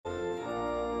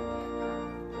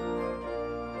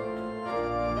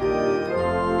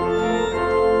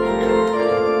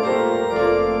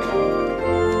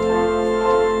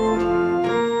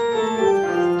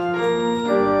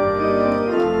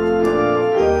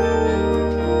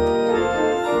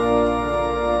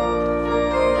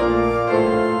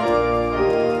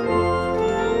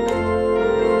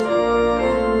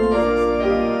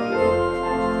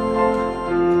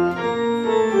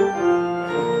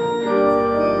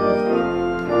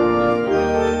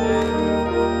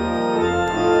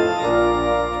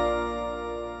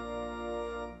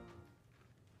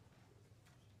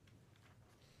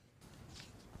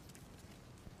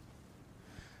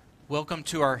Welcome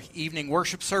to our evening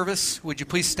worship service. Would you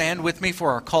please stand with me for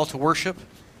our call to worship?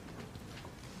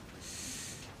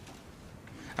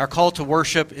 Our call to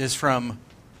worship is from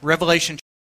Revelation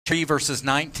 3, verses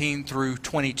 19 through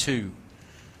 22.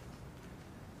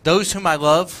 Those whom I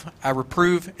love, I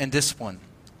reprove and discipline.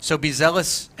 So be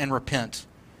zealous and repent.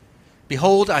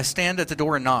 Behold, I stand at the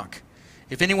door and knock.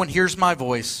 If anyone hears my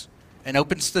voice and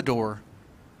opens the door,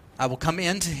 I will come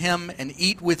in to him and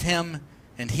eat with him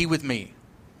and he with me.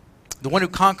 The one who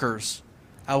conquers,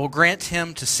 I will grant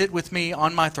him to sit with me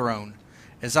on my throne,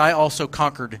 as I also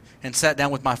conquered and sat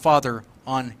down with my Father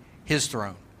on his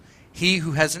throne. He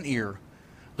who has an ear,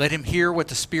 let him hear what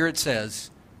the Spirit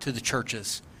says to the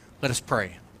churches. Let us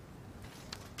pray.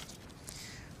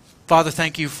 Father,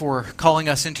 thank you for calling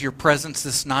us into your presence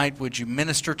this night. Would you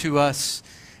minister to us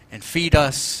and feed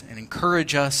us and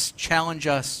encourage us, challenge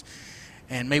us,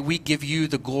 and may we give you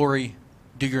the glory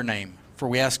due your name. For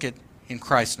we ask it in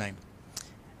Christ's name.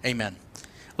 Amen.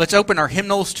 Let's open our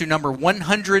hymnals to number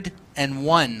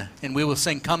 101, and we will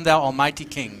sing, Come Thou Almighty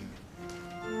King.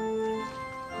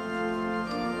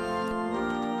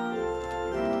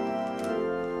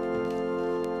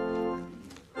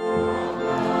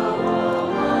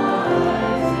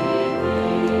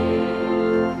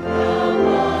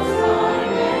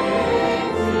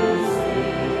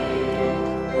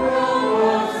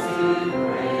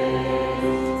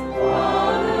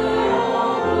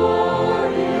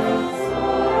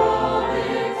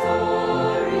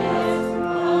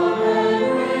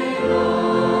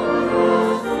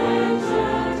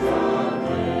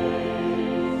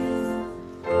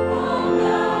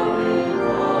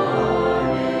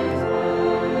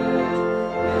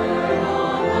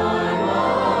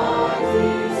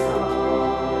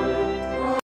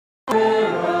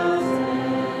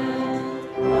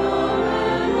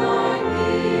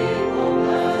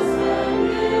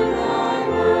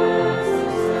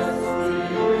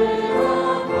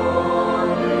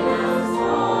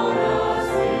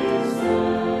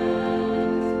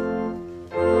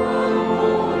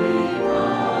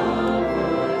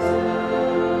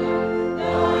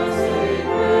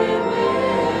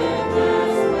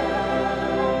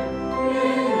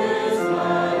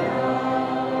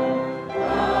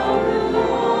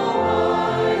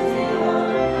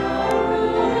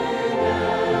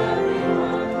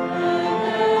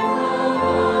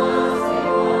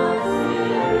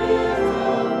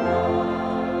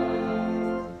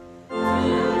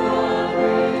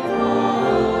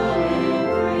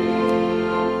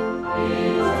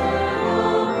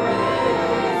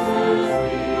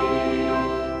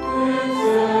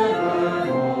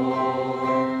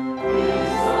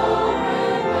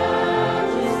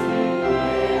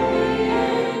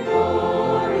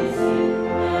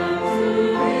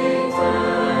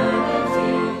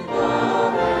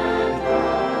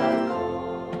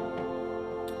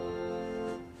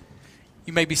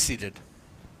 You may be seated.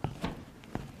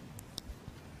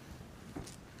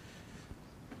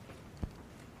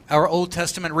 Our Old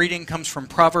Testament reading comes from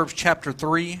Proverbs chapter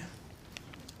 3.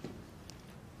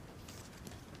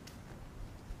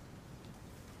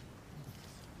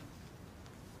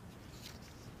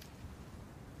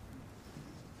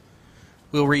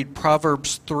 We'll read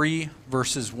Proverbs 3,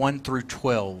 verses 1 through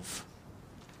 12.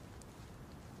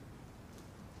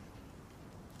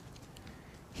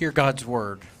 Hear God's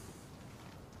word.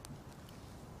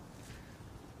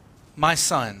 My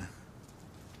son,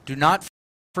 do not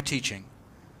for teaching,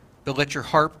 but let your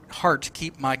heart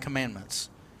keep my commandments.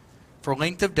 For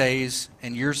length of days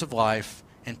and years of life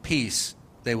and peace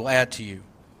they will add to you.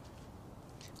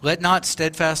 Let not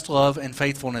steadfast love and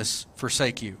faithfulness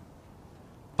forsake you.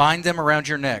 Bind them around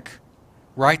your neck.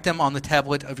 Write them on the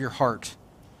tablet of your heart.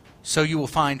 So you will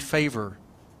find favor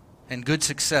and good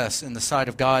success in the sight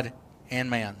of God and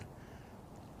man.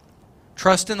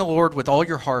 Trust in the Lord with all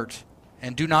your heart,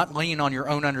 and do not lean on your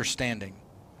own understanding.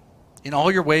 In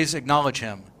all your ways acknowledge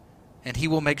him, and he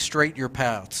will make straight your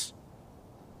paths.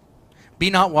 Be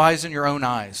not wise in your own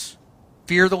eyes.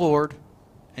 Fear the Lord,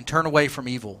 and turn away from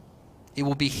evil. It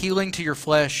will be healing to your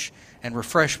flesh and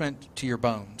refreshment to your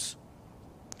bones.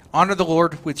 Honor the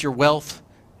Lord with your wealth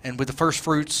and with the first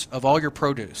fruits of all your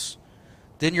produce.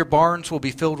 Then your barns will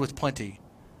be filled with plenty,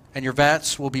 and your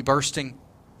vats will be bursting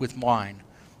with wine.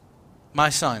 My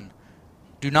son,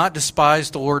 do not despise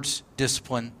the Lord's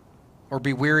discipline, or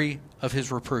be weary of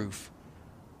his reproof.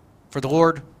 For the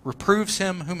Lord reproves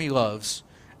him whom he loves,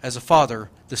 as a father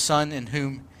the son in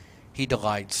whom he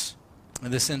delights.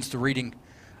 And this ends the reading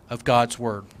of God's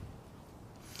word.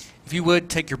 If you would,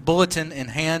 take your bulletin in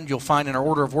hand. You'll find in our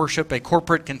order of worship a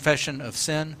corporate confession of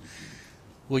sin.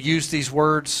 We'll use these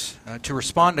words to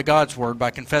respond to God's word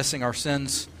by confessing our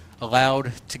sins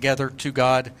aloud together to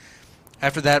God.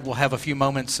 After that, we'll have a few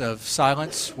moments of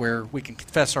silence where we can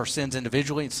confess our sins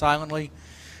individually and silently,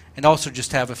 and also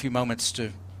just have a few moments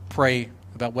to pray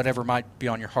about whatever might be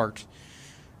on your heart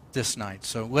this night.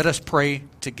 So let us pray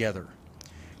together.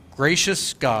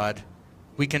 Gracious God,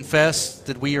 we confess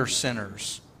that we are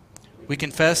sinners. We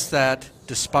confess that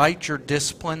despite your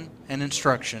discipline and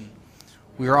instruction,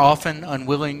 we are often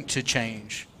unwilling to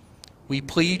change. We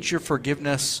plead your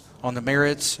forgiveness on the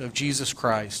merits of Jesus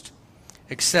Christ.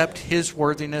 Accept his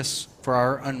worthiness for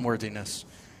our unworthiness,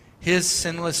 his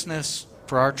sinlessness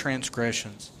for our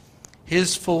transgressions,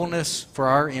 his fullness for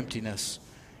our emptiness,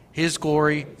 his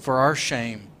glory for our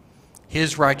shame,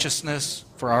 his righteousness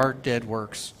for our dead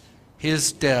works,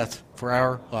 his death for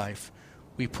our life.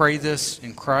 We pray this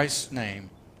in Christ's name.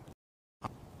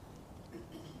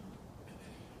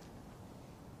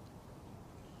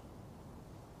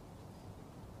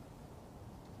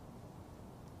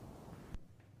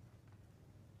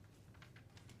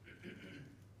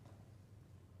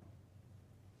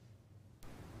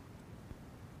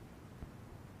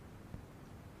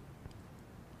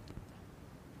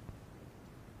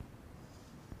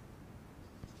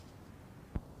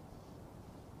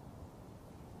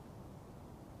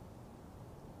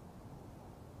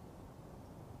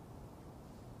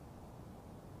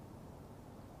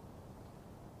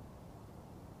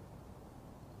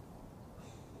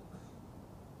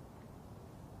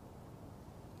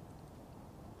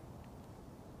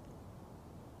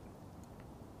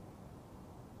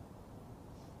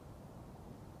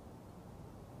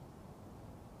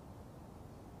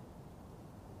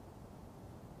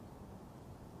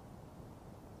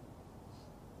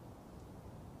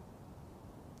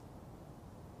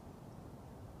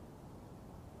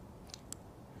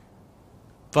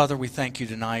 Father, we thank you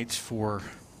tonight for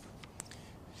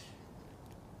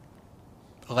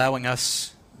allowing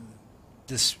us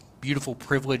this beautiful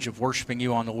privilege of worshiping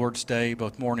you on the Lord's Day,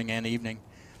 both morning and evening.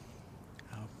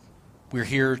 We're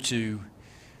here to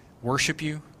worship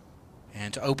you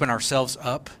and to open ourselves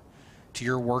up to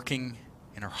your working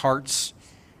in our hearts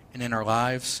and in our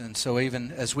lives. And so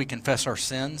even as we confess our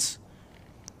sins,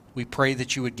 we pray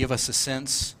that you would give us a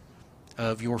sense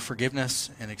of your forgiveness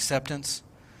and acceptance,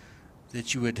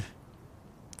 that you would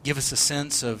give us a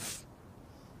sense of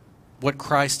what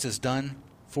Christ has done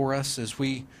for us as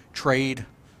we trade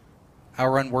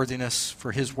our unworthiness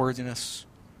for his worthiness,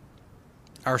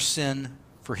 our sin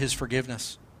for his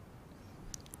forgiveness.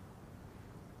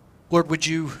 Lord, would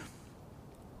you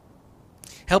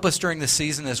help us during this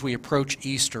season as we approach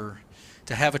Easter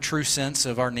to have a true sense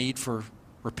of our need for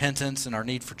repentance and our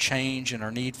need for change and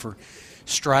our need for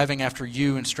striving after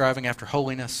you and striving after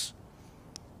holiness.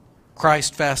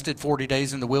 Christ fasted 40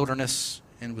 days in the wilderness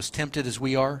and was tempted as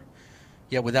we are,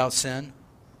 yet without sin.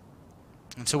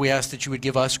 And so we ask that you would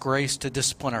give us grace to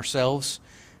discipline ourselves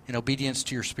in obedience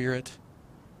to your Spirit.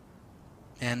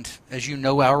 And as you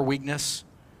know our weakness,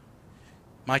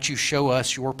 might you show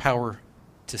us your power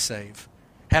to save.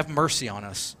 Have mercy on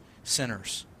us,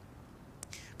 sinners.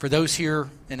 For those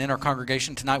here and in our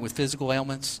congregation tonight with physical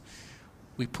ailments,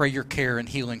 we pray your care and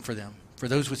healing for them. For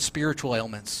those with spiritual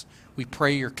ailments, we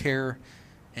pray your care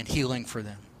and healing for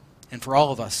them. And for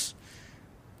all of us,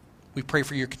 we pray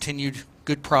for your continued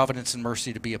good providence and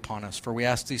mercy to be upon us. For we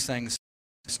ask these things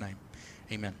in Jesus' name.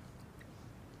 Amen.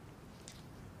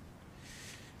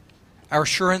 Our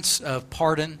assurance of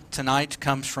pardon tonight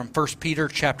comes from 1 Peter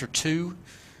chapter 2,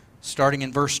 starting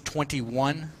in verse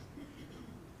 21,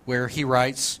 where he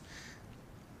writes,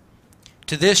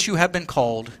 "To this you have been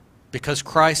called, because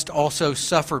Christ also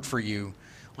suffered for you,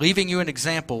 leaving you an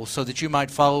example so that you might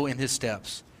follow in his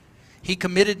steps. He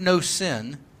committed no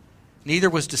sin, neither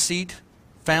was deceit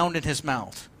found in his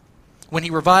mouth. When he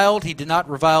reviled, he did not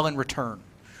revile in return.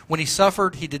 When he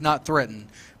suffered, he did not threaten,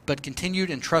 but continued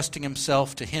entrusting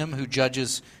himself to him who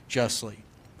judges justly.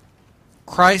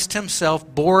 Christ himself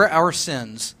bore our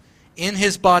sins in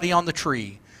his body on the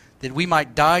tree, that we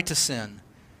might die to sin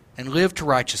and live to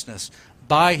righteousness.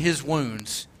 By his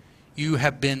wounds you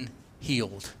have been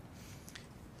healed."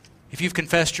 If you've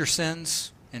confessed your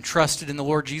sins and trusted in the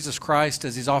Lord Jesus Christ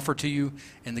as he's offered to you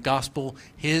in the gospel,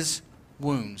 his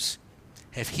wounds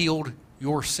have healed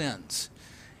your sins.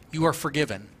 You are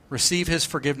forgiven. Receive his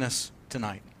forgiveness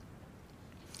tonight.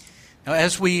 Now,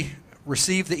 as we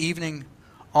receive the evening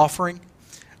offering,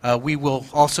 we will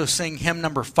also sing hymn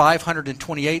number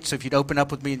 528. So if you'd open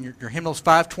up with me in your hymnals,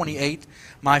 528,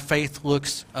 "My Faith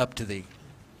Looks Up to Thee."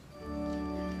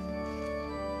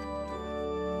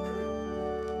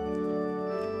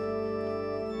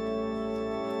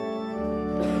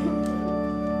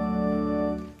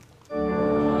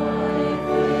 My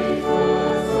faith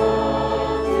looks up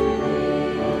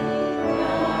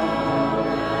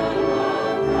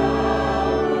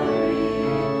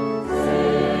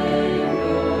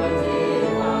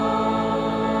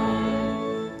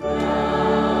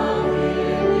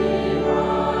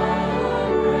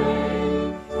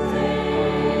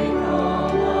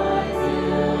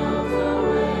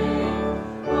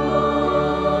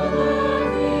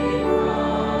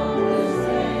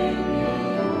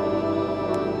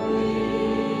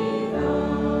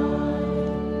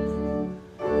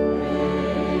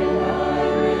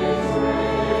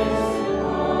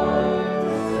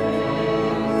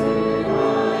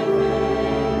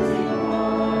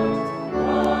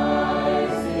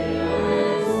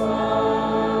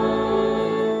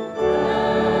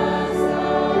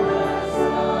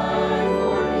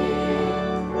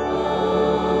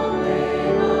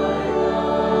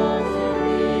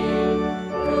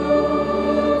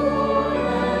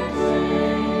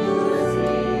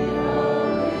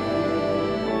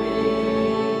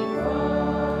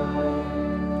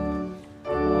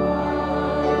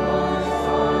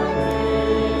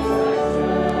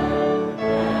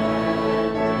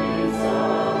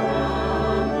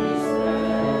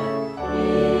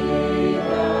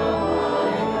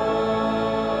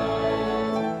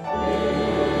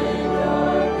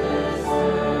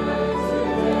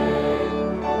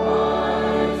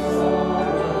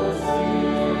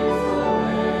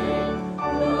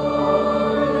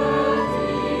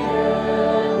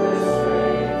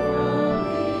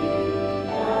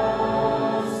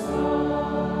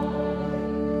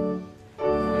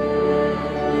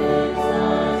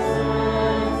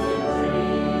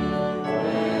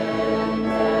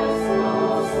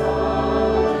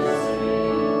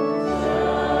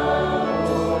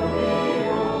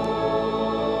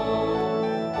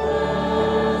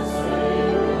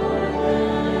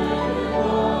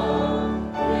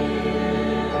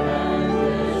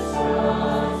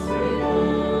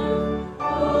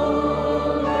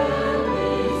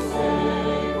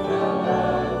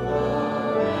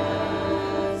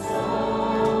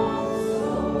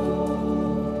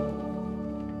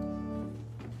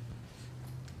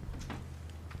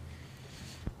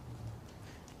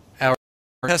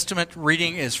Testament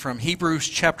reading is from Hebrews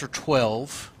chapter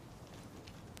 12.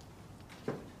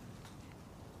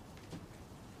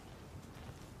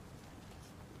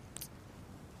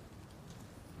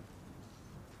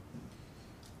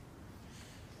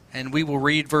 And we will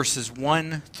read verses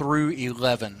 1 through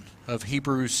 11 of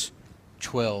Hebrews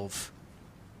 12.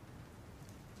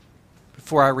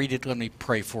 Before I read it, let me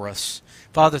pray for us.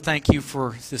 Father, thank you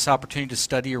for this opportunity to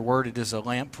study your word. It is a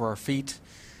lamp for our feet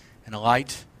and a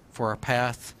light for our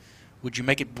path. Would you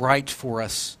make it bright for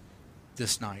us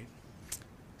this night?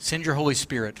 Send your Holy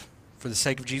Spirit for the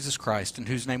sake of Jesus Christ, in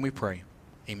whose name we pray.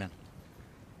 Amen.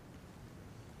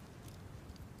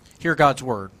 Hear God's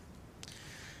word.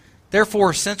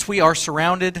 Therefore, since we are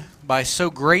surrounded by so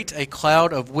great a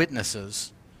cloud of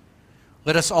witnesses,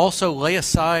 let us also lay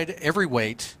aside every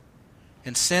weight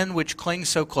and sin which clings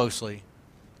so closely,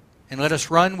 and let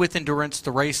us run with endurance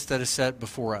the race that is set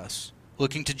before us,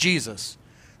 looking to Jesus,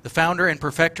 the founder and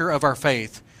perfecter of our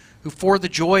faith, who for the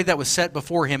joy that was set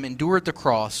before him endured the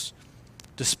cross,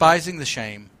 despising the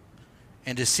shame,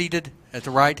 and is seated at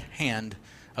the right hand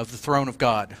of the throne of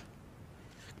God.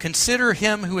 Consider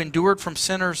him who endured from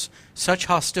sinners such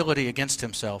hostility against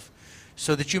himself,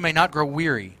 so that you may not grow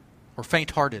weary or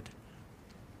faint-hearted.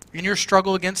 In your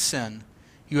struggle against sin,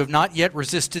 you have not yet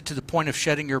resisted to the point of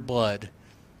shedding your blood.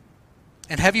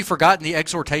 And have you forgotten the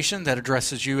exhortation that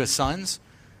addresses you as sons?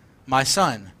 My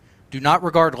son, do not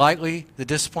regard lightly the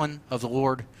discipline of the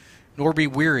Lord, nor be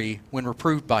weary when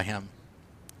reproved by him.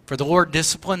 For the Lord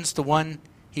disciplines the one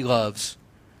he loves,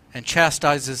 and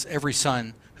chastises every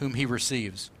son whom he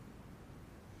receives.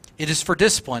 It is for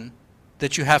discipline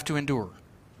that you have to endure.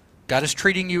 God is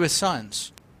treating you as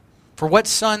sons. For what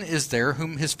son is there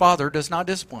whom his father does not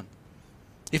discipline?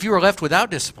 If you are left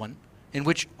without discipline, in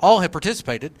which all have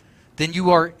participated, then you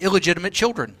are illegitimate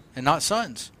children and not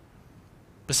sons.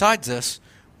 Besides this,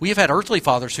 we have had earthly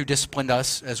fathers who disciplined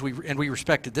us and we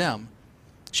respected them.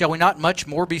 Shall we not much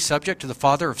more be subject to the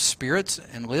Father of spirits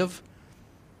and live?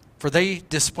 For they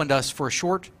disciplined us for a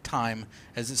short time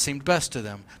as it seemed best to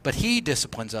them. But he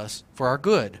disciplines us for our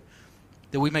good,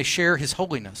 that we may share his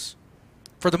holiness.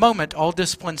 For the moment, all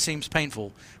discipline seems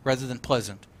painful rather than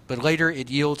pleasant, but later it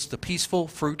yields the peaceful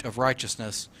fruit of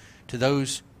righteousness to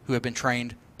those who have been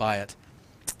trained by it.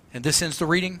 And this ends the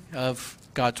reading of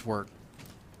God's Word.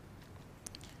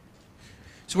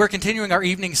 So we're continuing our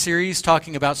evening series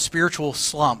talking about spiritual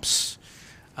slumps,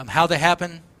 how they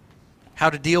happen, how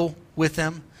to deal with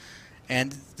them.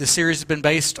 And the series has been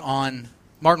based on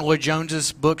Martin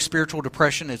Lloyd-Jones's book, Spiritual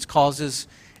Depression, Its Causes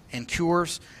and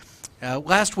Cures.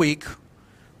 Last week,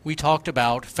 we talked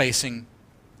about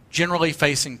generally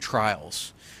facing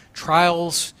trials.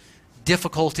 Trials,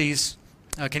 difficulties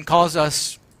can cause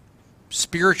us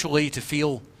spiritually to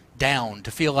feel down, to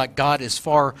feel like God is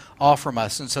far off from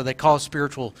us, and so they cause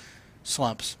spiritual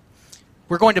slumps.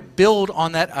 We're going to build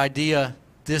on that idea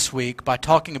this week by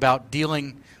talking about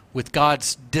dealing with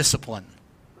God's discipline.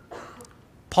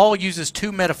 Paul uses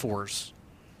two metaphors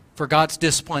for God's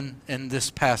discipline in this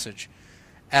passage: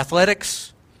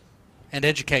 athletics and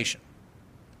education.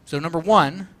 So number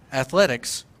one,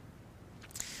 athletics.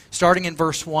 Starting in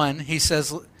verse 1, he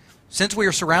says, "Since we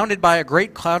are surrounded by a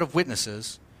great cloud of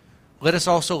witnesses, let us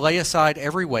also lay aside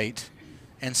every weight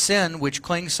and sin which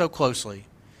clings so closely,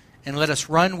 and let us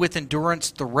run with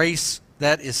endurance the race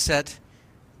that is set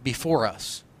before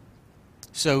us."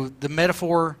 So the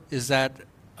metaphor is that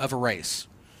of a race.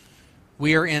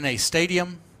 We are in a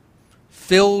stadium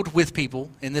filled with people,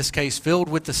 in this case filled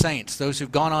with the saints, those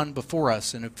who've gone on before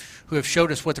us and who have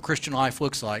showed us what the Christian life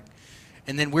looks like.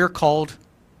 And then we're called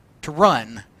to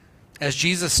run as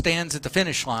Jesus stands at the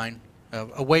finish line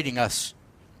awaiting us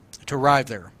to arrive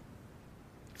there.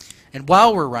 And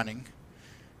while we're running,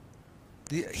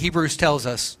 Hebrews tells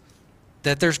us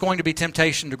that there's going to be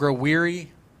temptation to grow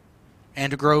weary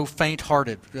and to grow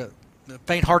faint-hearted.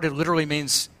 Faint-hearted literally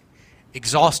means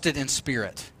exhausted in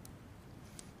spirit.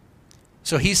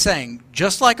 So he's saying,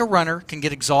 just like a runner can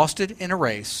get exhausted in a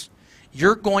race,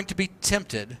 you're going to be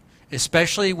tempted,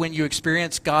 especially when you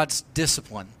experience God's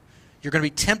discipline. You're going to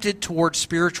be tempted towards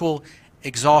spiritual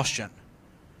exhaustion.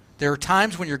 There are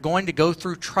times when you're going to go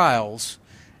through trials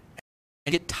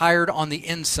and get tired on the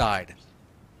inside.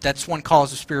 That's one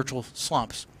cause of spiritual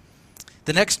slumps.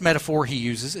 The next metaphor he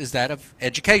uses is that of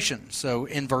education. So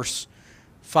in verse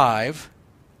 5,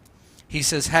 he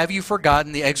says, "Have you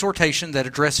forgotten the exhortation that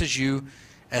addresses you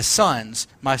as sons?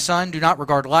 My son, do not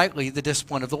regard lightly the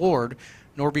discipline of the Lord,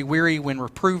 nor be weary when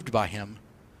reproved by him.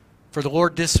 For the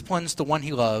Lord disciplines the one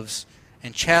he loves,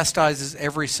 and chastises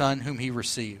every son whom he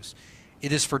receives.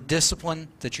 It is for discipline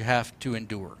that you have to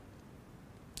endure."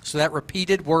 So that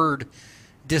repeated word,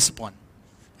 discipline.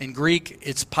 In Greek,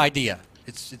 it's paideia.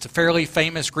 It's a fairly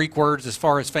famous Greek word as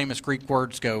far as famous Greek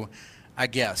words go, I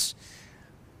guess.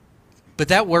 But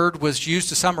that word was used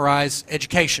to summarize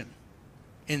education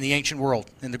in the ancient world,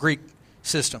 in the Greek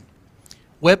system.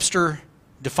 Webster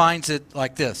defines it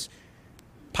like this.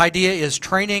 Paideia is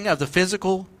training of the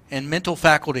physical and mental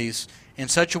faculties in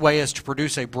such a way as to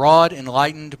produce a broad,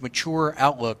 enlightened, mature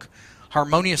outlook,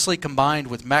 harmoniously combined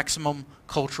with maximum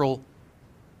cultural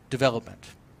development.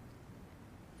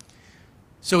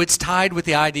 So it's tied with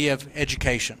the idea of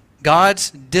education. God's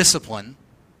discipline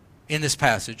in this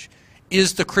passage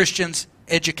is the Christian's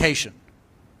education.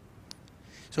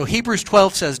 So Hebrews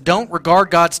 12 says, don't regard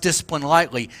God's discipline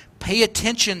lightly. Pay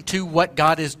attention to what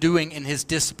God is doing in his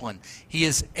discipline. He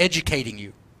is educating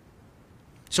you.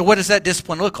 So what does that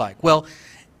discipline look like? Well,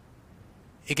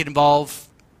 it can involve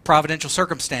providential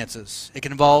circumstances. It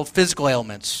can involve physical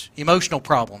ailments, emotional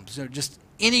problems, just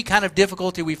any kind of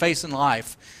difficulty we face in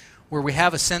life where we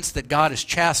have a sense that God is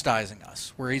chastising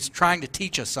us, where he's trying to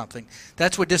teach us something.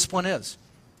 That's what discipline is.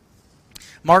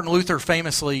 Martin Luther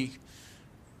famously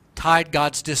tied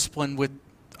God's discipline with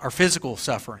our physical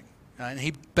suffering. And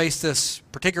he based this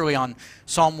particularly on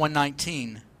Psalm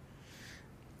 119.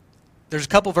 There's a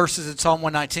couple verses in Psalm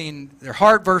 119. They're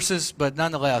hard verses, but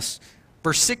nonetheless.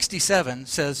 Verse 67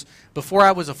 says, before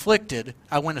I was afflicted,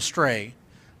 I went astray,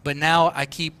 but now I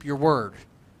keep your word.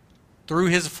 Through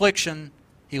his affliction,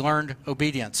 he learned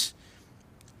obedience.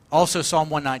 Also Psalm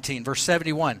 119, verse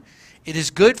 71. It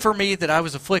is good for me that I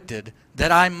was afflicted,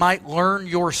 that I might learn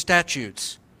your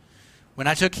statutes. When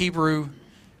I took Hebrew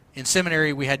in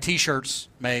seminary, we had T-shirts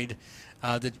made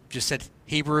that just said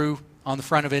Hebrew. On the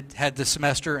front of it had the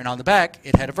semester, and on the back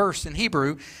it had a verse in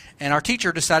Hebrew. And our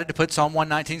teacher decided to put Psalm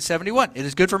 119:71. It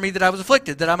is good for me that I was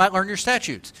afflicted, that I might learn your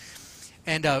statutes.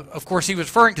 And of course he was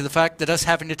referring to the fact that us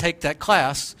having to take that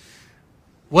class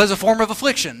was a form of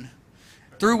affliction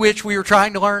through which we were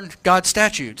trying to learn God's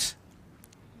statutes.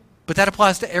 But that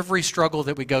applies to every struggle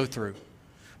that we go through.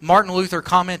 Martin Luther,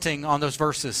 commenting on those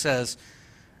verses, says,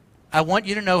 I want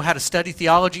you to know how to study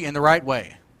theology in the right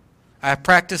way. I have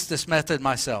practiced this method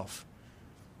myself.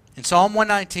 In Psalm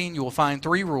 119, you will find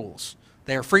 3 rules.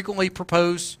 They are frequently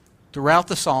proposed throughout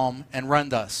the psalm and run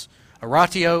thus.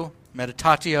 Oratio,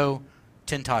 meditatio,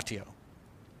 tentatio.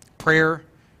 Prayer,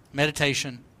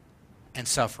 meditation, and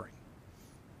suffering.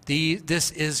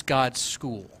 This is God's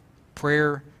school.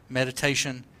 Prayer,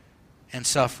 meditation, and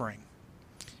suffering.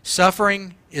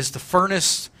 Suffering is the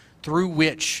furnace through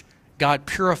which God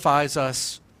purifies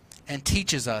us and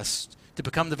teaches us to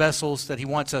become the vessels that he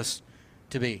wants us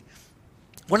to be.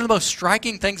 One of the most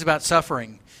striking things about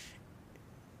suffering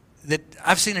that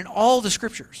I've seen in all the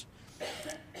scriptures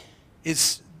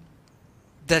is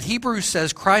that Hebrews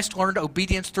says Christ learned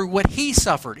obedience through what he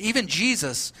suffered. Even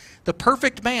Jesus, the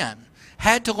perfect man,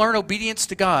 had to learn obedience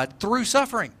to God through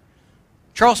suffering.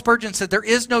 Charles Spurgeon said there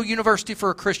is no university for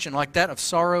a Christian like that of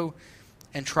sorrow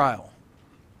and trial.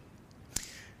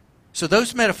 So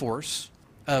those metaphors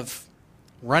of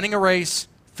running a race,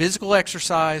 physical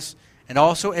exercise, and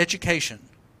also education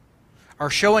are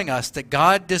showing us that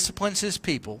God disciplines his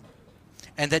people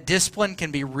and that discipline can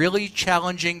be really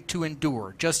challenging to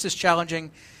endure, just as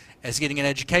challenging as getting an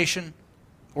education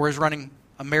or as running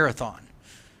a marathon.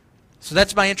 So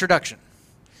that's my introduction.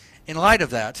 In light of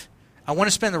that, I want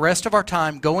to spend the rest of our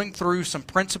time going through some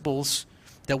principles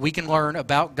that we can learn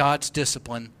about God's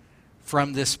discipline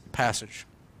from this passage.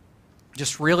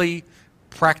 Just really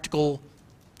practical,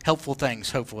 helpful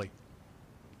things, hopefully.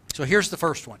 So here's the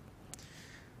first one.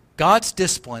 God's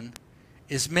discipline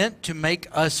is meant to make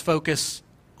us focus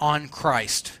on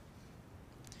Christ.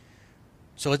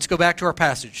 So let's go back to our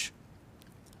passage.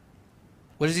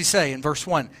 What does he say in verse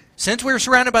 1? Since we are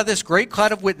surrounded by this great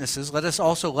cloud of witnesses, let us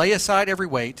also lay aside every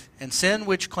weight and sin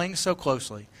which clings so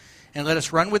closely, and let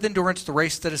us run with endurance the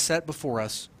race that is set before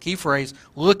us. Key phrase,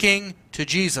 looking to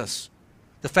Jesus,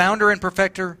 the founder and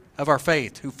perfecter of our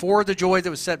faith, who for the joy that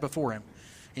was set before him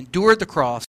endured the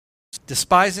cross,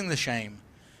 despising the shame,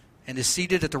 and is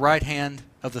seated at the right hand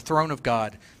of the throne of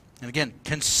God. And again,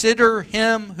 consider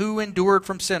him who endured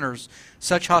from sinners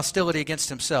such hostility against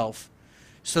himself,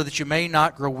 so that you may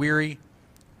not grow weary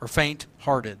or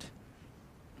faint-hearted.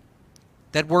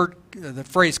 That word, the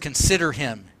phrase, consider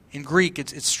him, in Greek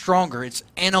it's stronger. It's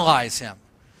analyze him.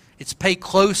 It's pay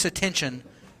close attention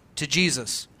to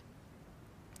Jesus.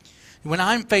 When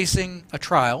I'm facing a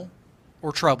trial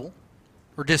or trouble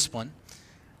or discipline,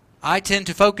 I tend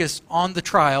to focus on the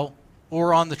trial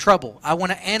or on the trouble. I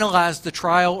want to analyze the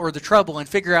trial or the trouble and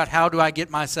figure out how do I get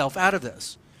myself out of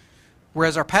this.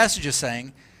 Whereas our passage is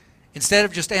saying, Instead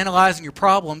of just analyzing your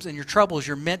problems and your troubles,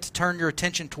 you're meant to turn your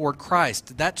attention toward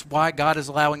Christ. That's why God is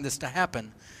allowing this to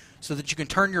happen, so that you can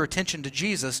turn your attention to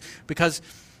Jesus, because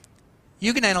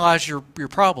you can analyze your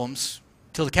problems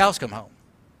till the cows come home.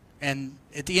 And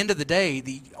at the end of the day,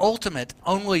 the ultimate,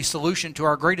 only solution to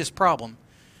our greatest problem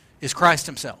is Christ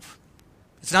himself.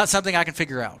 It's not something I can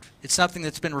figure out. It's something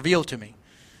that's been revealed to me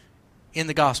in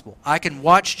the gospel. I can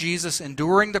watch Jesus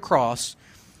enduring the cross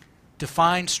to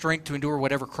find strength to endure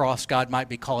whatever cross God might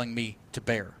be calling me to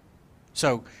bear.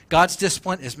 So God's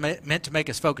discipline is meant to make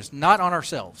us focus not on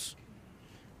ourselves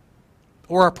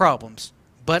or our problems,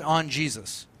 but on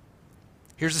Jesus.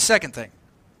 Here's the second thing.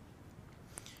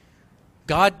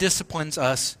 God disciplines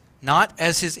us not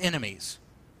as his enemies,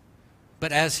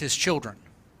 but as his children.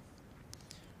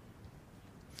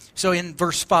 So in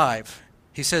verse 5,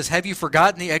 he says, "Have you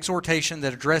forgotten the exhortation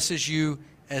that addresses you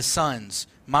as sons?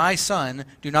 My son,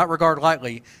 do not regard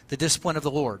lightly the discipline of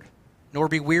the Lord, nor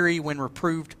be weary when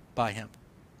reproved by him."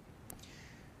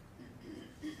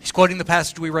 He's quoting the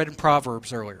passage we read in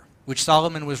Proverbs earlier, which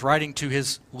Solomon was writing to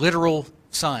his literal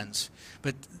sons.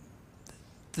 But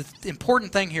the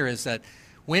important thing here is that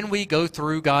when we go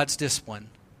through God's discipline,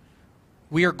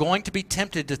 we are going to be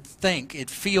tempted to think it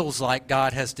feels like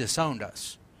God has disowned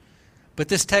us. But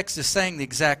this text is saying the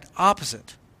exact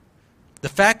opposite. The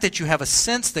fact that you have a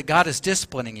sense that God is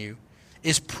disciplining you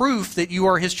is proof that you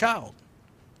are his child.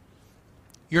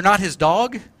 You're not his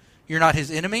dog. You're not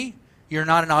his enemy. You're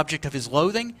not an object of his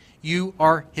loathing. You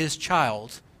are his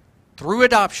child through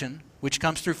adoption, which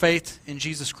comes through faith in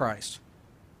Jesus Christ.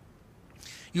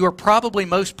 You are probably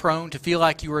most prone to feel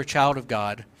like you are a child of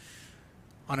God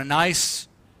on a nice,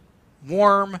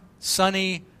 warm,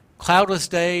 sunny, cloudless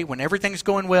day when everything's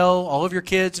going well, all of your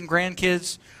kids and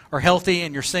grandkids are healthy,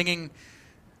 and you're singing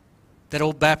that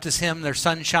old Baptist hymn, "There's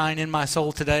sunshine in my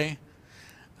soul today."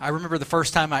 I remember the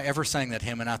first time I ever sang that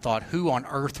hymn, and I thought, who on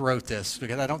earth wrote this?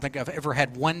 Because I don't think I've ever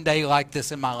had one day like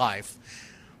this in my life.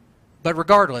 But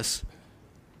regardless,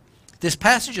 this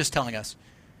passage is telling us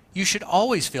you should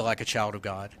always feel like a child of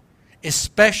God,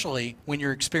 especially when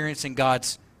you're experiencing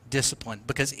God's discipline,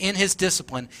 because in his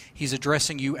discipline, he's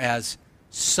addressing you as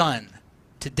son.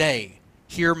 Today,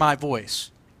 hear my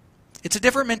voice. It's a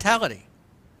different mentality.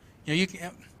 I'm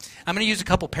going to use a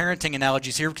couple parenting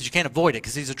analogies here because you can't avoid it,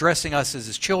 because he's addressing us as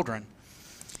his children.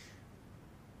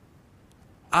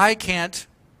 I can't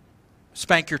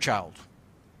spank your child,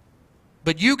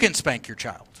 but you can spank your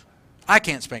child. I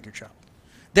can't spank your child.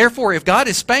 Therefore, if God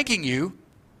is spanking you,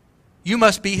 you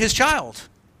must be his child.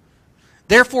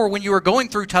 Therefore, when you are going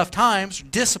through tough times,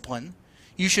 discipline,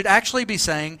 you should actually be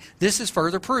saying, this is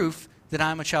further proof that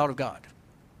I'm a child of God.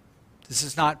 This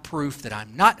is not proof that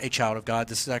I'm not a child of God.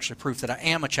 This is actually proof that I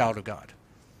am a child of God.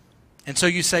 And so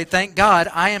you say, thank God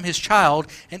I am his child,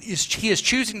 and he is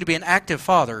choosing to be an active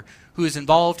father who is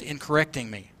involved in correcting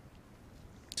me.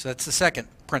 So that's the second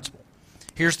principle.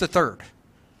 Here's the third.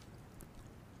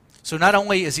 So not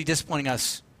only is he disciplining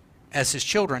us as his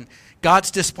children, God's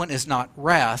discipline is not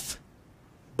wrath,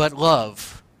 but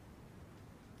love.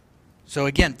 So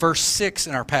again, verse 6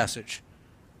 in our passage.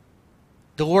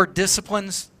 The Lord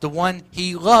disciplines the one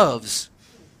he loves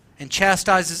and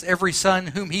chastises every son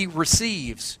whom he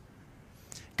receives.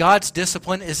 God's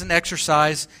discipline is an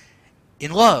exercise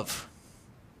in love.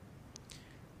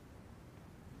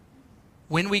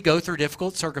 When we go through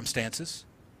difficult circumstances,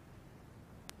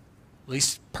 at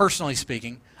least personally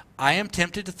speaking, I am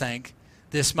tempted to think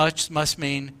this must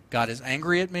mean God is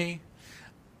angry at me.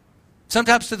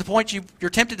 Sometimes to the point you're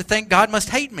tempted to think God must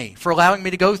hate me for allowing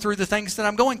me to go through the things that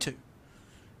I'm going to.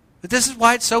 But this is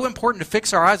why it's so important to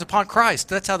fix our eyes upon Christ.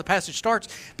 That's how the passage starts.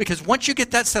 Because once you get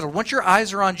that settled, once your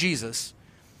eyes are on Jesus,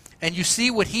 and you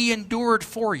see what he endured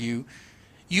for you,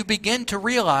 you begin to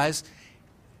realize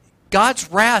God's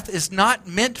wrath is not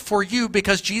meant for you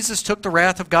because Jesus took the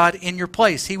wrath of God in your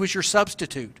place. He was your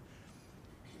substitute.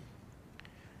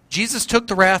 Jesus took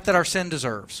the wrath that our sin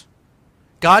deserves.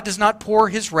 God does not pour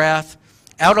his wrath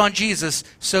out on Jesus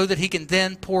so that he can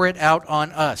then pour it out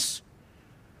on us.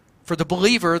 For the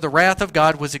believer, the wrath of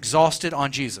God was exhausted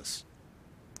on Jesus.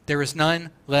 There is none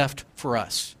left for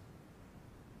us.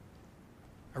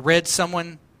 I read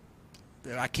someone,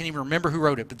 I can't even remember who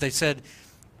wrote it, but they said,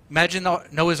 imagine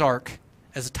Noah's Ark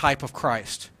as a type of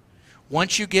Christ.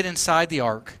 Once you get inside the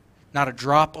ark, not a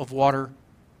drop of water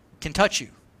can touch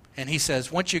you. And he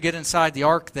says, once you get inside the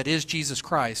ark that is Jesus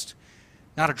Christ,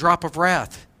 not a drop of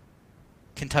wrath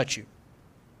can touch you.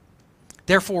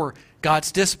 Therefore,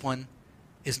 God's discipline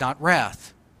is not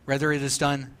wrath. Rather, it is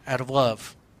done out of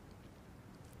love.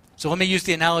 So let me use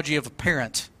the analogy of a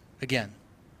parent again.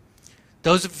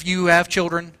 Those of you who have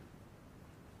children,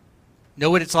 know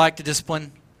what it's like to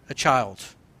discipline a child.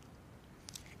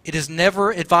 It is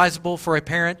never advisable for a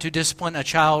parent to discipline a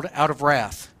child out of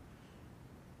wrath.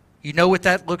 You know what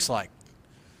that looks like.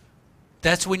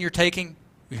 That's when you're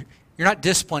not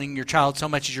disciplining your child so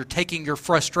much as you're taking your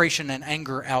frustration and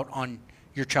anger out on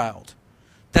your child.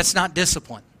 That's not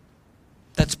discipline.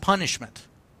 That's punishment.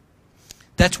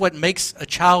 That's what makes a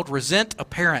child resent a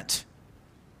parent.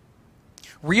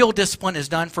 Real discipline is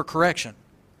done for correction,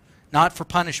 not for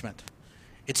punishment.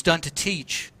 It's done to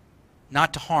teach,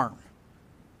 not to harm.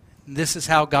 And this is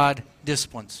how God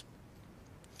disciplines.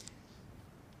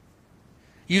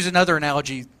 Use another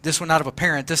analogy, this one not of a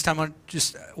parent. This time I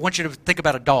want you to think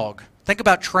about a dog. Think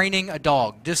about training a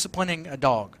dog, disciplining a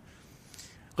dog.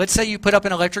 Let's say you put up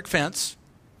an electric fence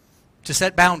to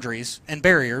set boundaries and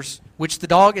barriers which the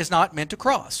dog is not meant to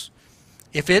cross.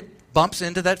 If it bumps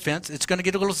into that fence, it's going to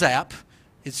get a little zap.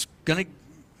 It's going to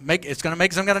make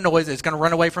some kind of noise. It's going to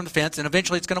run away from the fence, and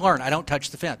eventually it's going to learn, I don't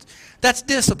touch the fence. That's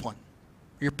discipline.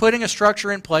 You're putting a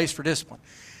structure in place for discipline.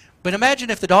 But imagine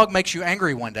if the dog makes you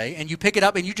angry one day, and you pick it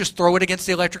up and you just throw it against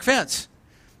the electric fence.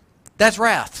 That's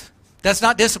wrath. That's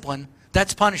not discipline.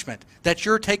 That's punishment. That's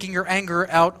you're taking your anger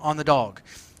out on the dog.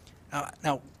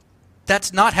 Now,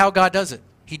 that's not how God does it.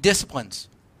 He disciplines.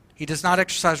 He does not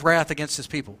exercise wrath against his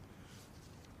people.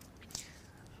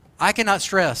 I cannot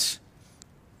stress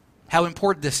how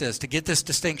important this is to get this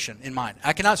distinction in mind.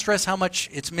 I cannot stress how much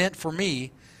it's meant for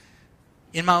me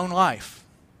in my own life.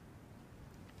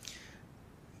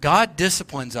 God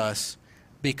disciplines us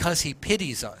because he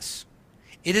pities us.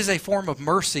 It is a form of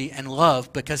mercy and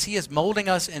love because he is molding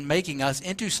us and making us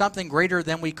into something greater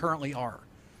than we currently are.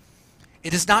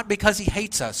 It is not because he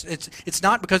hates us. It's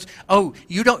not because,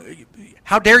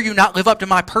 how dare you not live up to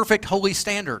my perfect holy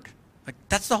standard. Like,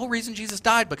 that's the whole reason Jesus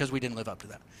died, because we didn't live up to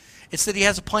that. It's that he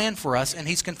has a plan for us, and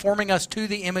he's conforming us to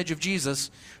the image of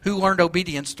Jesus, who learned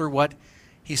obedience through what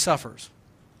he suffers.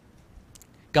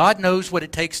 God knows what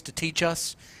it takes to teach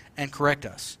us and correct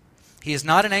us. He is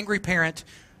not an angry parent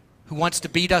who wants to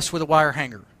beat us with a wire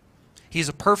hanger. He is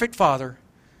a perfect father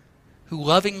who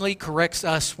lovingly corrects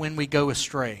us when we go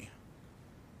astray.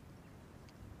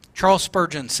 Charles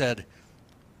Spurgeon said,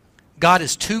 God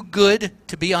is too good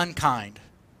to be unkind,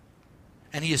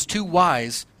 and he is too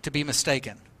wise to be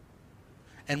mistaken.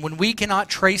 And when we cannot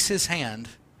trace his hand,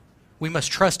 we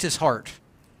must trust his heart.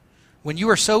 When you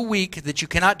are so weak that you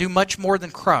cannot do much more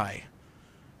than cry,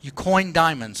 you coin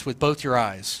diamonds with both your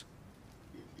eyes.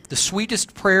 The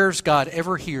sweetest prayers God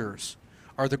ever hears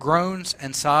are the groans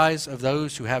and sighs of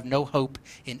those who have no hope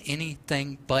in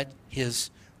anything but his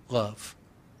love.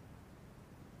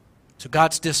 So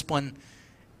God's discipline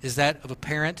is that of a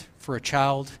parent for a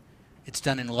child. It's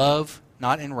done in love,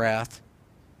 not in wrath.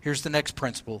 Here's the next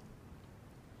principle.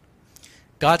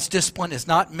 God's discipline is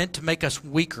not meant to make us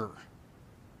weaker,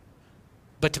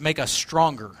 but to make us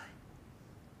stronger.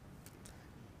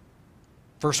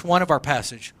 Verse 1 of our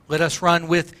passage, let us run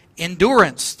with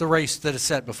endurance the race that is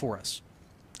set before us.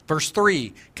 Verse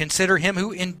 3, consider him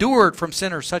who endured from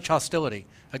sinners such hostility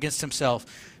against himself,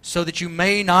 so that you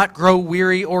may not grow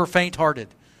weary or faint-hearted.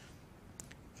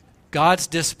 God's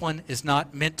discipline is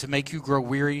not meant to make you grow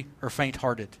weary or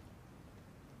faint-hearted.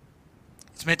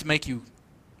 It's meant to make you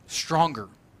stronger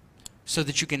so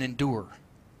that you can endure.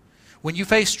 When you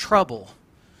face trouble,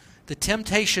 the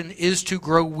temptation is to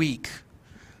grow weak,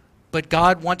 but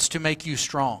God wants to make you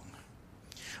strong.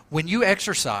 When you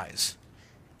exercise,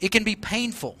 it can be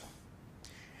painful.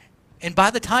 And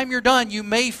by the time you're done, you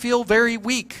may feel very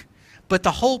weak. But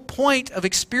the whole point of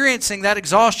experiencing that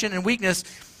exhaustion and weakness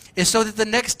is so that the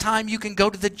next time you can go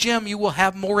to the gym, you will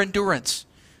have more endurance.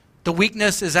 The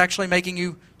weakness is actually making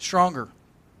you stronger.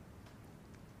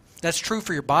 That's true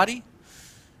for your body.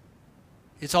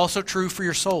 It's also true for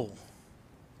your soul.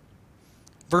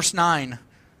 Verse 9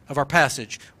 of our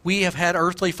passage, we have had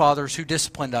earthly fathers who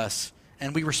disciplined us,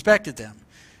 and we respected them.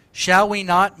 Shall we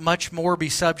not much more be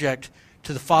subject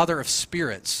to the Father of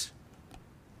spirits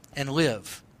and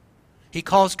live? He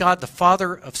calls God the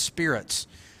Father of spirits.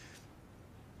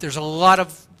 There's a lot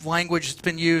of language that's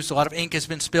been used, a lot of ink has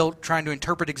been spilled trying to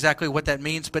interpret exactly what that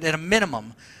means, but at a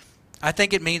minimum, I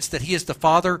think it means that he is the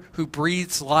Father who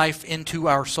breathes life into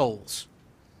our souls.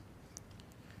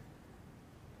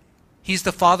 He's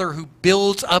the Father who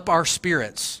builds up our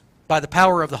spirits by the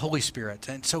power of the Holy Spirit.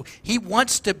 And so he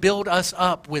wants to build us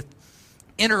up with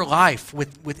inner life,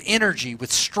 with energy,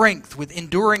 with strength, with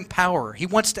enduring power. He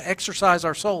wants to exercise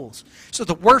our souls. So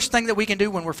the worst thing that we can do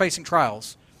when we're facing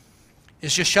trials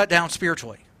is just shut down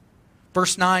spiritually.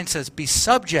 Verse 9 says, be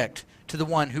subject to the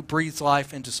one who breathes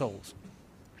life into souls.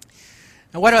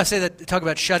 Now why do I say that? Talk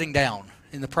about shutting down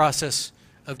in the process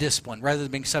of discipline rather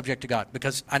than being subject to God.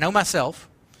 Because I know myself,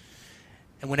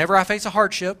 and whenever I face a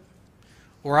hardship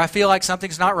or I feel like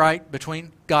something's not right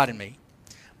between God and me,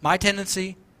 my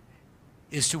tendency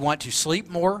is to want to sleep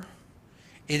more.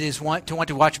 It is to want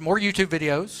to watch more YouTube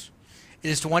videos. It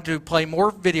is to want to play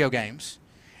more video games.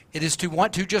 It is to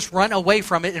want to just run away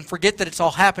from it and forget that it's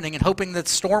all happening and hoping that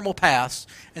the storm will pass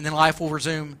and then life will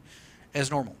resume as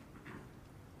normal.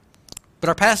 But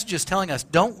our passage is telling us,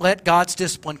 don't let God's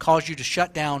discipline cause you to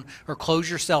shut down or close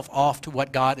yourself off to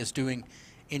what God is doing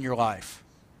in your life.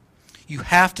 You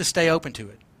have to stay open to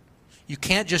it. You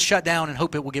can't just shut down and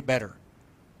hope it will get better.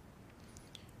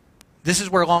 This is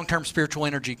where long-term spiritual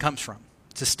energy comes from,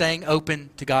 to staying open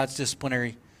to God's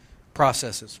disciplinary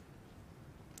processes.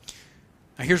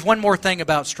 Now here's one more thing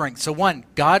about strength. So one,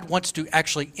 God wants to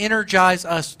actually energize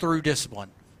us through discipline.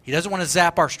 He doesn't want to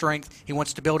zap our strength. He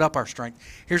wants to build up our strength.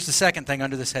 Here's the second thing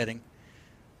under this heading.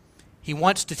 He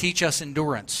wants to teach us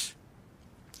endurance.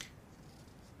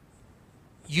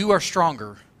 You are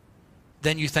stronger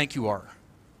than you think you are.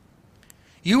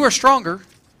 You are stronger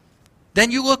than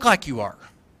you look like you are.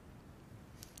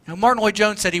 Now, Martin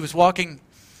Lloyd-Jones said he was walking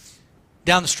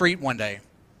down the street one day,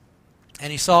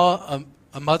 and he saw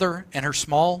a mother and her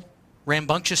small,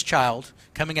 rambunctious child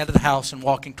coming out of the house and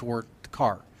walking toward the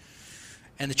car.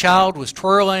 And the child was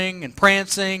twirling and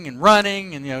prancing and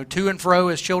running and, to and fro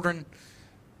as children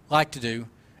like to do.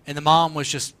 And the mom was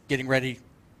just getting ready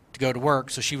to go to work,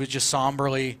 so she was just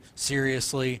somberly,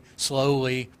 seriously,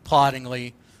 slowly,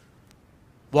 ploddingly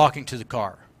walking to the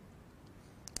car.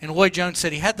 And Lloyd-Jones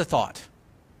said he had the thought,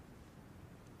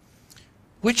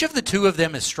 which of the two of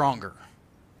them is stronger,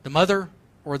 the mother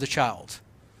or the child?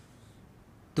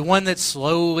 The one that's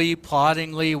slowly,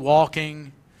 ploddingly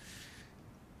walking,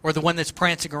 or the one that's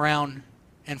prancing around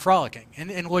and frolicking?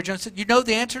 And Lloyd-Jones said, you know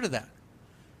the answer to that.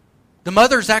 The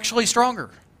mother's actually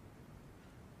stronger.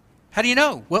 How do you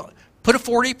know? Well, put a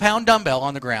 40-pound dumbbell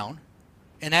on the ground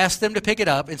and ask them to pick it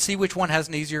up and see which one has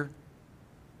an easier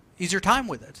time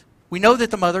with it. We know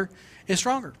that the mother is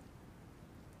stronger.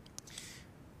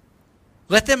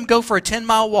 Let them go for a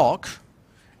 10-mile walk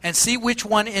and see which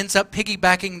one ends up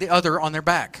piggybacking the other on their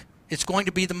back. It's going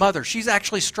to be the mother. She's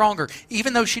actually stronger.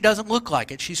 Even though she doesn't look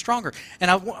like it, she's stronger.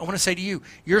 And I want to say to you,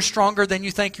 you're stronger than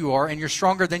you think you are, and you're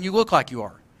stronger than you look like you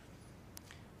are.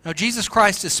 Now, Jesus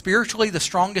Christ is spiritually the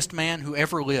strongest man who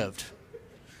ever lived.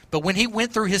 But when he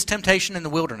went through his temptation in the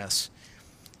wilderness,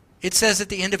 it says at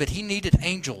the end of it, he needed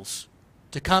angels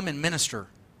to come and minister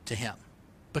to him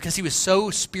because he was so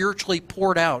spiritually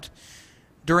poured out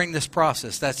during this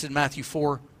process. That's in Matthew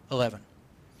 4:11.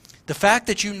 The fact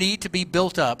that you need to be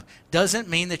built up doesn't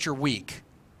mean that you're weak.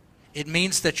 It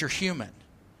means that you're human.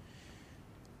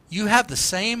 You have the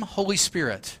same Holy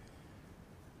Spirit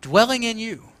dwelling in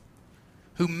you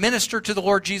who ministered to the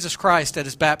Lord Jesus Christ at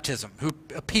his baptism, who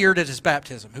appeared at his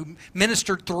baptism, who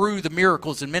ministered through the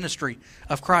miracles and ministry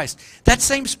of Christ. That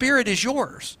same Spirit is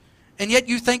yours, and yet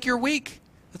you think you're weak.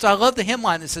 That's why I love the hymn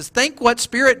line that says, think what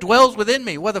Spirit dwells within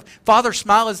me. What a Father's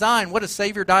smile is thine. What a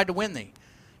Savior died to win thee.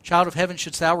 Child of heaven,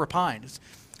 shouldst thou repine.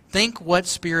 Think what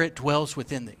Spirit dwells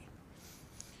within thee.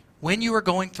 When you are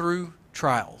going through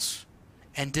trials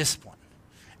and discipline,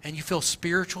 and you feel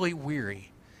spiritually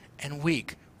weary and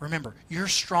weak, remember, you're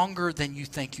stronger than you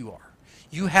think you are.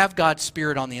 You have God's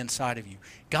Spirit on the inside of you.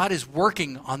 God is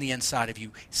working on the inside of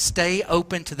you. Stay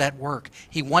open to that work.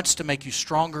 He wants to make you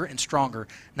stronger and stronger,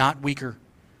 not weaker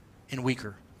and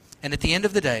weaker. And at the end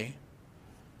of the day,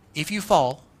 if you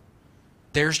fall,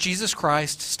 there's Jesus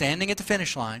Christ standing at the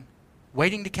finish line,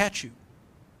 waiting to catch you.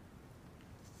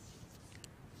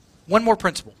 One more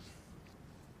principle.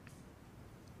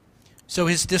 So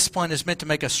his discipline is meant to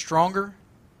make us stronger,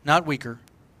 not weaker.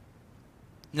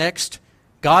 Next,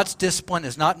 God's discipline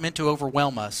is not meant to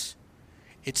overwhelm us.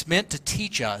 It's meant to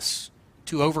teach us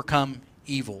to overcome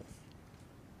evil.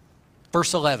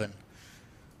 Verse 11.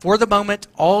 For the moment,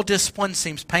 all discipline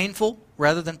seems painful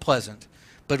rather than pleasant,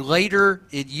 but later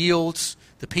it yields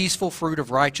the peaceful fruit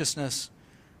of righteousness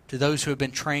to those who have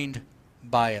been trained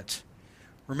by it.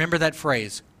 Remember that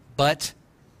phrase, but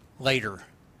later.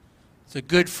 It's a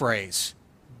good phrase,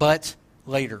 but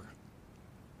later.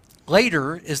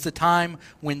 Later is the time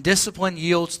when discipline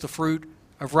yields the fruit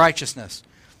of righteousness.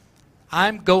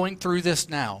 I'm going through this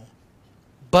now,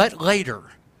 but later,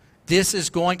 this is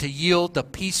going to yield the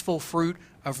peaceful fruit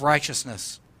of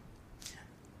righteousness.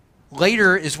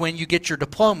 Later is when you get your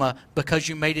diploma because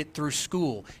you made it through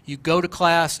school. You go to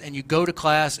class and you go to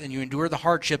class and you endure the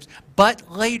hardships, but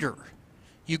later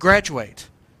you graduate.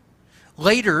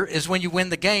 Later is when you win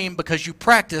the game because you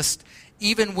practiced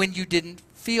even when you didn't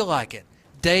feel like it.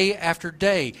 day after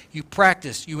day. You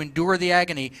practice. You endure the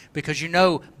agony because you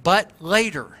know, but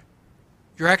later,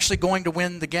 you're actually going to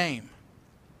win the game.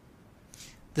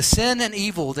 The sin and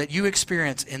evil that you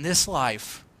experience in this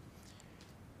life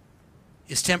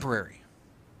is temporary.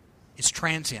 It's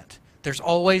transient. There's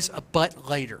always a but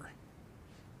later.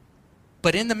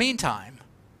 But in the meantime,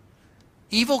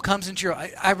 evil comes into your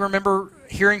life. I remember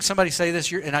hearing somebody say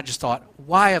this, and I just thought,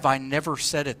 why have I never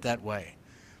said it that way?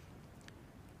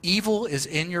 Evil is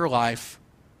in your life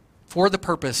for the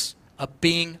purpose of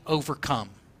being overcome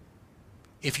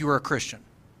if you are a Christian.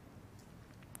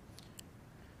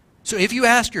 So if you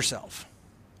ask yourself,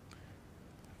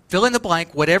 fill in the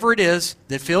blank, whatever it is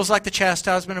that feels like the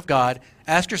chastisement of God,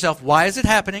 ask yourself, why is it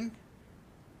happening?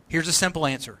 Here's a simple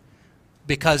answer.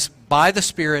 Because by the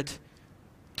Spirit,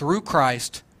 through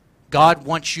Christ, God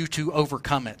wants you to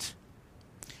overcome it.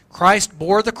 Christ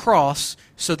bore the cross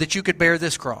so that you could bear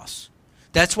this cross.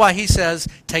 That's why he says,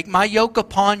 take my yoke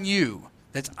upon you.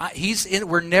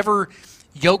 We're never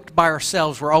yoked by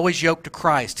ourselves. We're always yoked to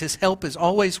Christ. His help is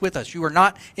always with us. You are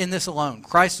not in this alone.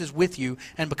 Christ is with you,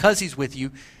 and because he's with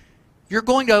you, you're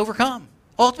going to overcome.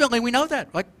 Ultimately, we know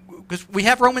that, because we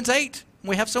have Romans 8.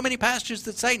 We have so many passages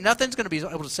that say nothing's going to be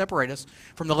able to separate us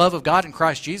from the love of God in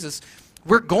Christ Jesus.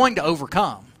 We're going to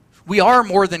overcome. We are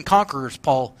more than conquerors,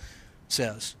 Paul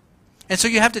says. And so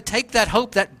you have to take that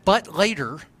hope, that but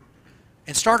later,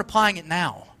 and start applying it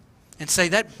now. And say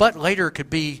that but later could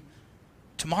be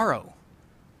tomorrow.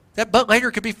 That but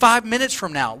later could be 5 minutes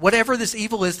from now. Whatever this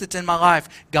evil is that's in my life,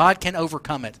 God can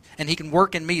overcome it. And he can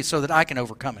work in me so that I can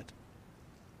overcome it.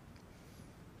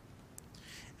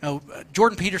 Now,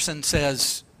 Jordan Peterson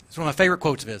says, it's one of my favorite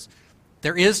quotes of his,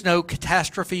 there is no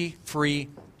catastrophe-free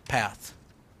path.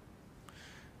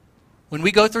 When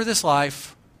we go through this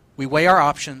life, we weigh our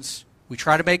options, we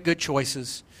try to make good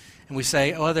choices, and we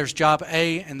say, oh, there's job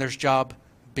A and there's job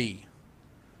B.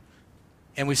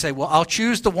 And we say, well, I'll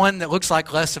choose the one that looks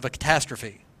like less of a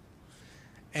catastrophe.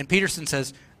 And Peterson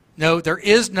says, no, there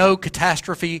is no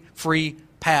catastrophe-free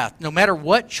path. No matter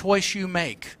what choice you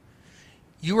make,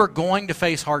 you are going to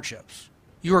face hardships.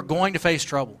 You are going to face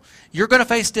trouble. You're going to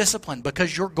face discipline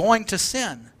because you're going to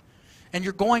sin and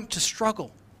you're going to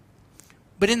struggle.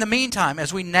 But in the meantime,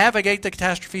 as we navigate the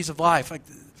catastrophes of life, like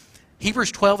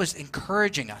Hebrews 12 is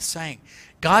encouraging us, saying,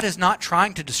 God is not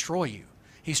trying to destroy you.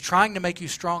 He's trying to make you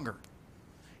stronger.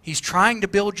 He's trying to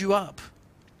build you up.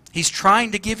 He's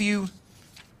trying to give you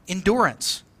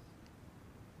endurance.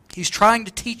 He's trying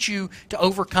to teach you to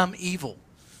overcome evil.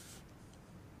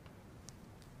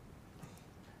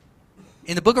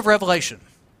 In the book of Revelation,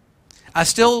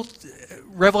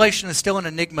 Revelation is still an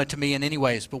enigma to me in many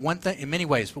ways, but one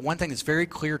thing that's very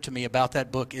clear to me about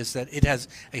that book is that it has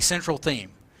a central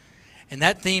theme. And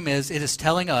that theme is, it is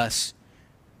telling us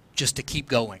just to keep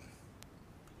going.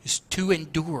 Just to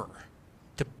endure.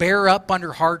 To bear up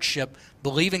under hardship,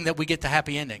 believing that we get the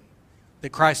happy ending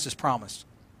that Christ has promised.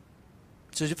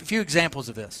 So a few examples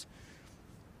of this.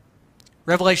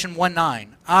 Revelation 1:9.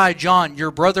 I, John, your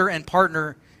brother and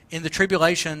partner in the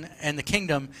tribulation and the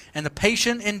kingdom and the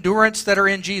patient endurance that are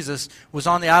in Jesus, was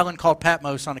on the island called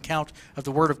Patmos on account of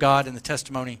the word of God and the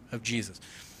testimony of Jesus.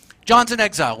 John's in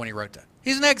exile when he wrote that.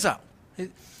 He's in exile.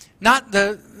 Not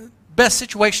the best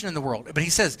situation in the world, but he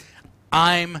says,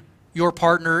 I'm your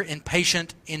partner in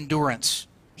patient endurance.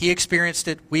 He experienced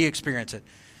it, we experience it.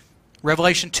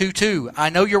 Revelation 2:2, I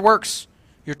know your works,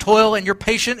 your toil and your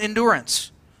patient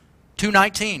endurance.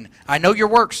 2:19, I know your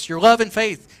works, your love and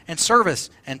faith and service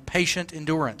and patient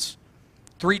endurance.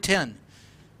 3:10,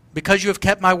 because you have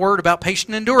kept my word about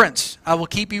patient endurance, I will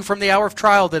keep you from the hour of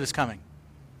trial that is coming.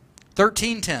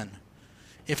 13:10,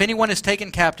 if anyone is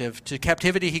taken captive, to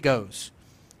captivity he goes.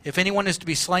 If anyone is to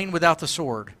be slain without the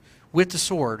sword, with the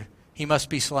sword he must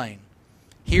be slain.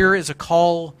 Here is a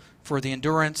call for the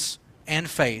endurance and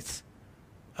faith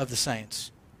of the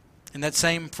saints. And that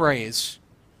same phrase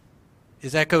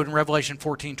is echoed in Revelation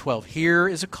 14:12. Here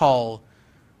is a call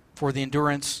for the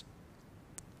endurance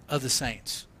of the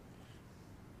saints.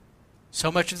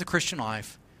 So much of the Christian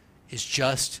life is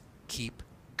just keep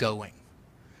going.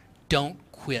 Don't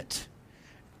quit.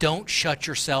 Don't shut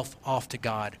yourself off to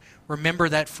God. Remember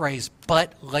that phrase,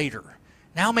 but later.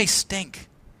 Now may stink,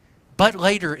 but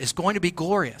later is going to be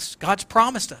glorious. God's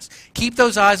promised us. Keep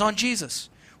those eyes on Jesus.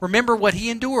 Remember what he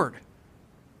endured.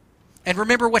 And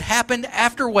remember what happened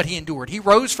after what he endured. He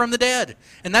rose from the dead.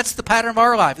 And that's the pattern of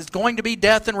our life. It's going to be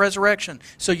death and resurrection.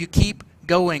 So you keep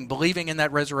going, believing in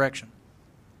that resurrection.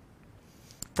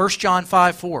 1 John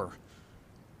 5:4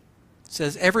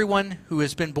 says, everyone who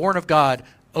has been born of God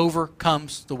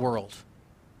overcomes the world.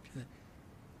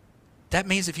 That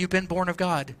means if you've been born of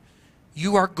God,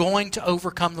 You are going to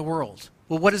overcome the world.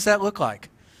 Well, what does that look like?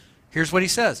 Here's what he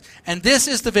says. And this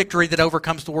is the victory that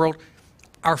overcomes the world,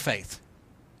 our faith.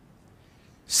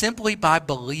 Simply by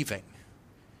believing.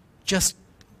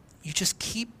 You just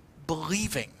keep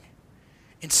believing.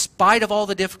 In spite of all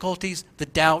the difficulties, the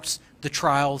doubts, the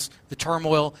trials, the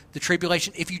turmoil, the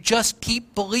tribulation, if you just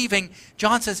keep believing,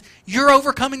 John says, you're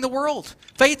overcoming the world.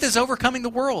 Faith is overcoming the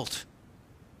world.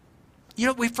 You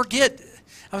know, we forget,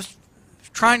 I was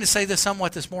trying to say this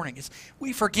somewhat this morning,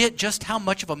 we forget just how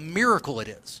much of a miracle it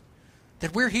is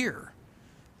that we're here.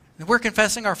 That we're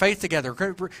confessing our faith together,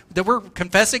 that we're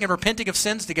confessing and repenting of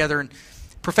sins together and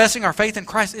professing our faith in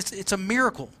Christ. It's a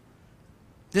miracle.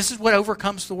 This is what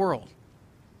overcomes the world.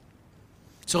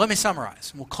 So let me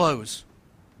summarize, and we'll close.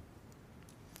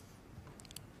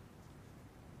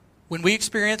 When we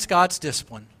experience God's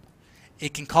discipline,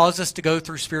 it can cause us to go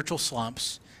through spiritual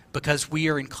slumps because we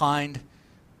are inclined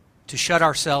to shut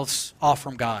ourselves off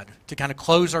from God, to kind of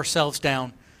close ourselves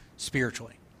down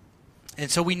spiritually. And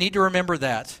so we need to remember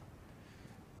that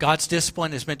God's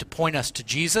discipline is meant to point us to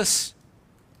Jesus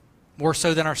more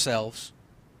so than ourselves,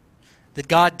 that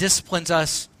God disciplines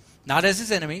us not as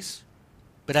his enemies,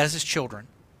 but as his children,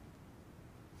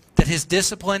 that his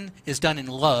discipline is done in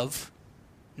love,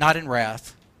 not in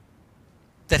wrath,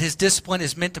 that his discipline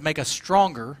is meant to make us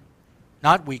stronger,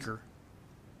 not weaker,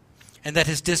 and that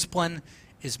his discipline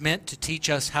is meant to teach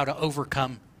us how to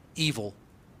overcome evil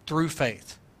through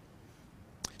faith.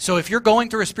 So if you're going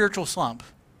through a spiritual slump,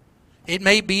 it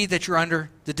may be that you're under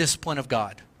the discipline of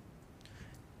God.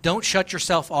 Don't shut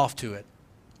yourself off to it.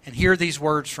 And hear these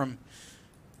words from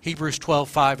Hebrews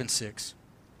 12:5 and 6.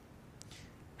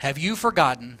 Have you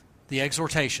forgotten the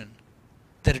exhortation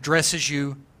that addresses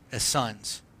you as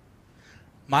sons?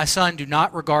 My son, do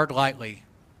not regard lightly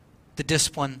the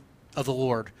discipline of the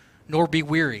Lord, nor be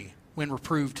weary when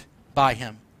reproved by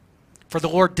him. For the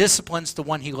Lord disciplines the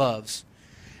one he loves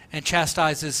and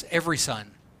chastises every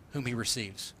son whom he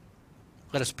receives.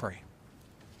 Let us pray.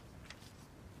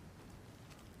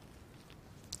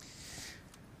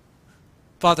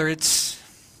 Father,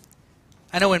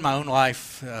 I know in my own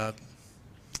life,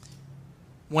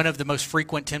 one of the most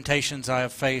frequent temptations I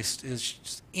have faced is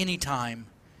just anytime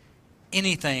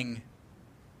anything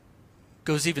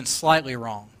goes even slightly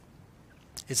wrong,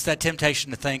 it's that temptation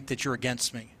to think that you're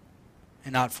against me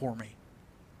and not for me.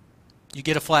 You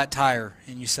get a flat tire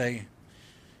and you say,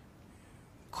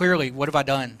 clearly, what have I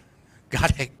done?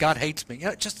 God hates me. You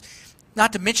know, just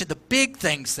not to mention the big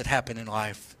things that happen in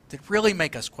life that really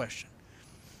make us question.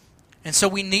 And so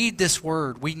we need this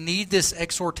word. We need this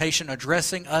exhortation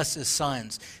addressing us as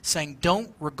sons, saying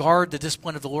don't regard the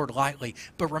discipline of the Lord lightly,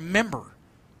 but remember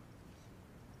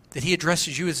that he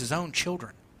addresses you as his own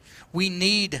children. We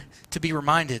need to be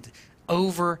reminded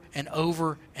over and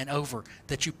over and over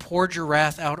that you poured your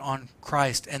wrath out on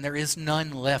Christ and there is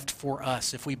none left for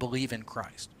us if we believe in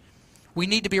Christ. We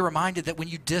need to be reminded that when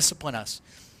you discipline us,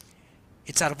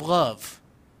 it's out of love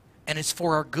and it's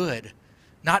for our good.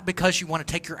 Not because you want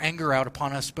to take your anger out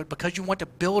upon us, but because you want to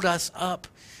build us up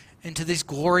into these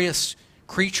glorious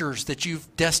creatures that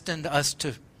you've destined us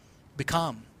to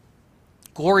become.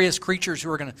 Glorious creatures who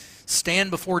are going to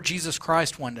stand before Jesus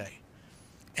Christ one day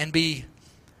and be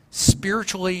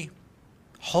spiritually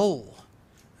whole.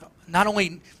 Not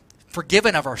only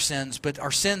forgiven of our sins, but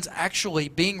our sins actually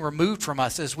being removed from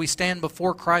us as we stand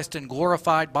before Christ in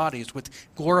glorified bodies with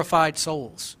glorified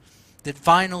souls that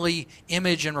finally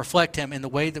image and reflect him in the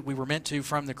way that we were meant to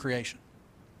from the creation.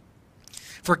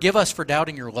 Forgive us for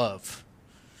doubting your love.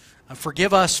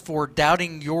 Forgive us for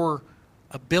doubting your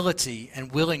ability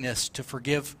and willingness to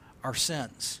forgive our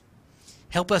sins.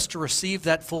 Help us to receive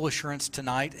that full assurance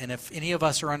tonight, and if any of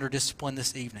us are under discipline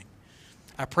this evening,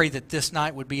 I pray that this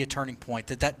night would be a turning point,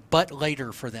 that but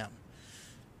later for them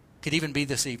could even be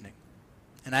this evening.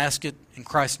 And I ask it in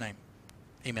Christ's name.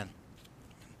 Amen.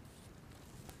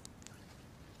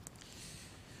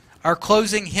 Our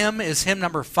closing hymn is hymn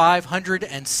number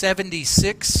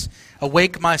 576.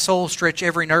 Awake my soul, stretch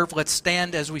every nerve. Let's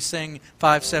stand as we sing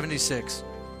 576.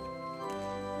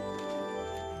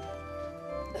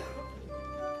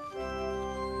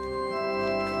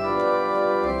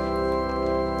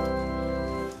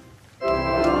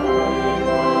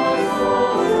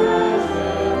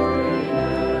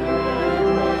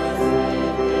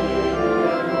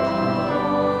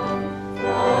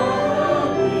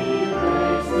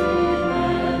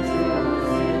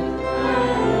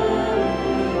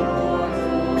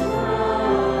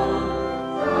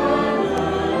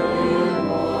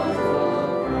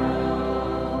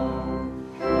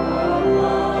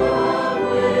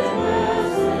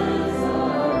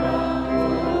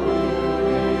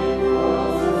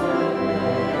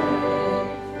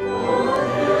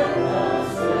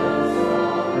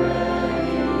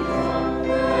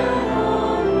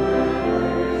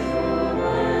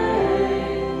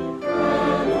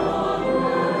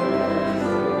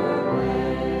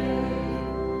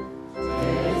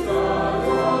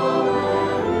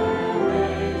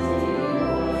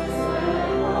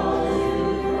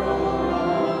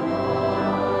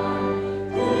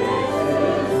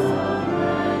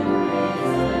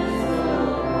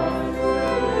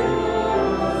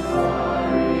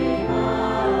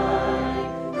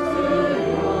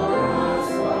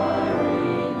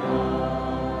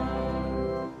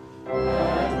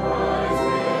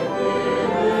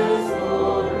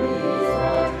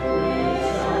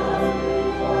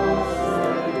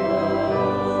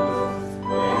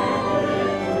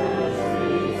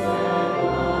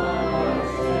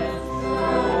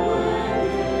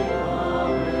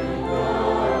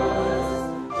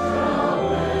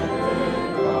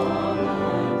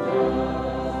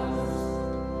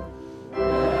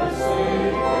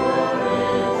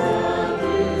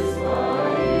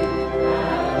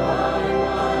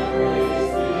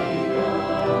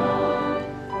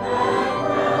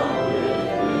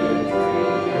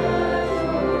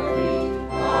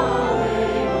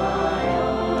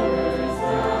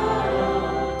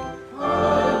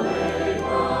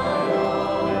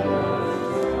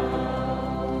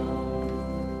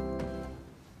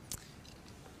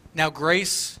 Now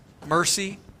grace,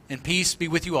 mercy, and peace be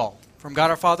with you all. From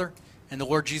God our Father and the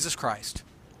Lord Jesus Christ.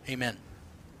 Amen.